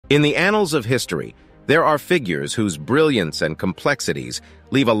In the annals of history, there are figures whose brilliance and complexities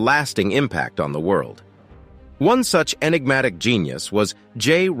leave a lasting impact on the world. One such enigmatic genius was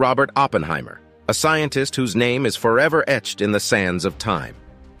J. Robert Oppenheimer, a scientist whose name is forever etched in the sands of time.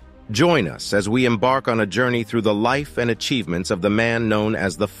 Join us as we embark on a journey through the life and achievements of the man known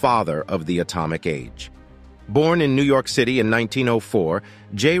as the father of the atomic age. Born in New York City in 1904,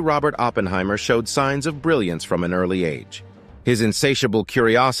 J. Robert Oppenheimer showed signs of brilliance from an early age. His insatiable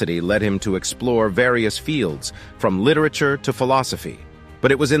curiosity led him to explore various fields, from literature to philosophy.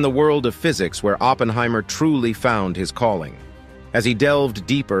 But it was in the world of physics where Oppenheimer truly found his calling. As he delved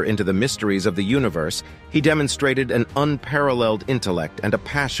deeper into the mysteries of the universe, he demonstrated an unparalleled intellect and a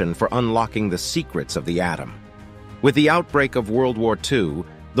passion for unlocking the secrets of the atom. With the outbreak of World War II,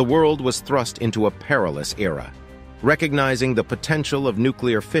 the world was thrust into a perilous era. Recognizing the potential of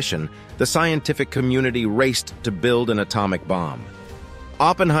nuclear fission, the scientific community raced to build an atomic bomb.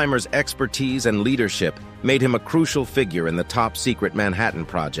 Oppenheimer's expertise and leadership made him a crucial figure in the top-secret Manhattan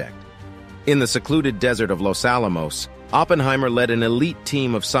Project. In the secluded desert of Los Alamos, Oppenheimer led an elite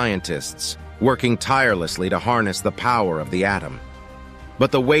team of scientists, working tirelessly to harness the power of the atom.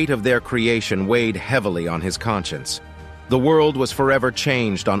 But the weight of their creation weighed heavily on his conscience. The world was forever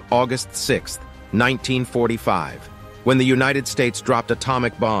changed on August 6, 1945, when the United States dropped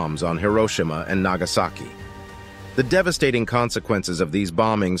atomic bombs on Hiroshima and Nagasaki. The devastating consequences of these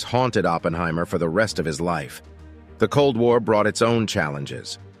bombings haunted Oppenheimer for the rest of his life. The Cold War brought its own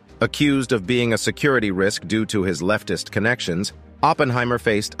challenges. Accused of being a security risk due to his leftist connections, Oppenheimer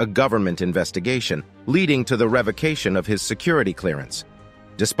faced a government investigation, leading to the revocation of his security clearance.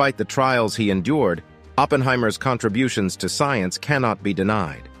 Despite the trials he endured, Oppenheimer's contributions to science cannot be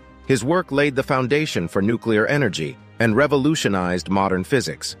denied. His work laid the foundation for nuclear energy and revolutionized modern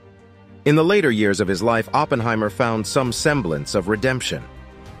physics. In the later years of his life, Oppenheimer found some semblance of redemption.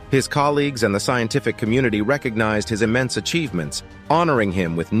 His colleagues and the scientific community recognized his immense achievements, honoring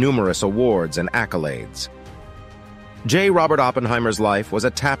him with numerous awards and accolades. J. Robert Oppenheimer's life was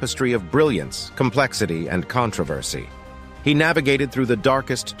a tapestry of brilliance, complexity, and controversy. He navigated through the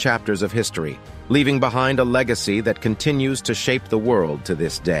darkest chapters of history, leaving behind a legacy that continues to shape the world to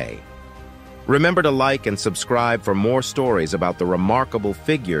this day. Remember to like and subscribe for more stories about the remarkable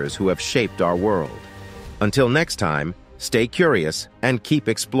figures who have shaped our world. Until next time, stay curious and keep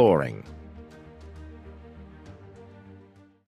exploring.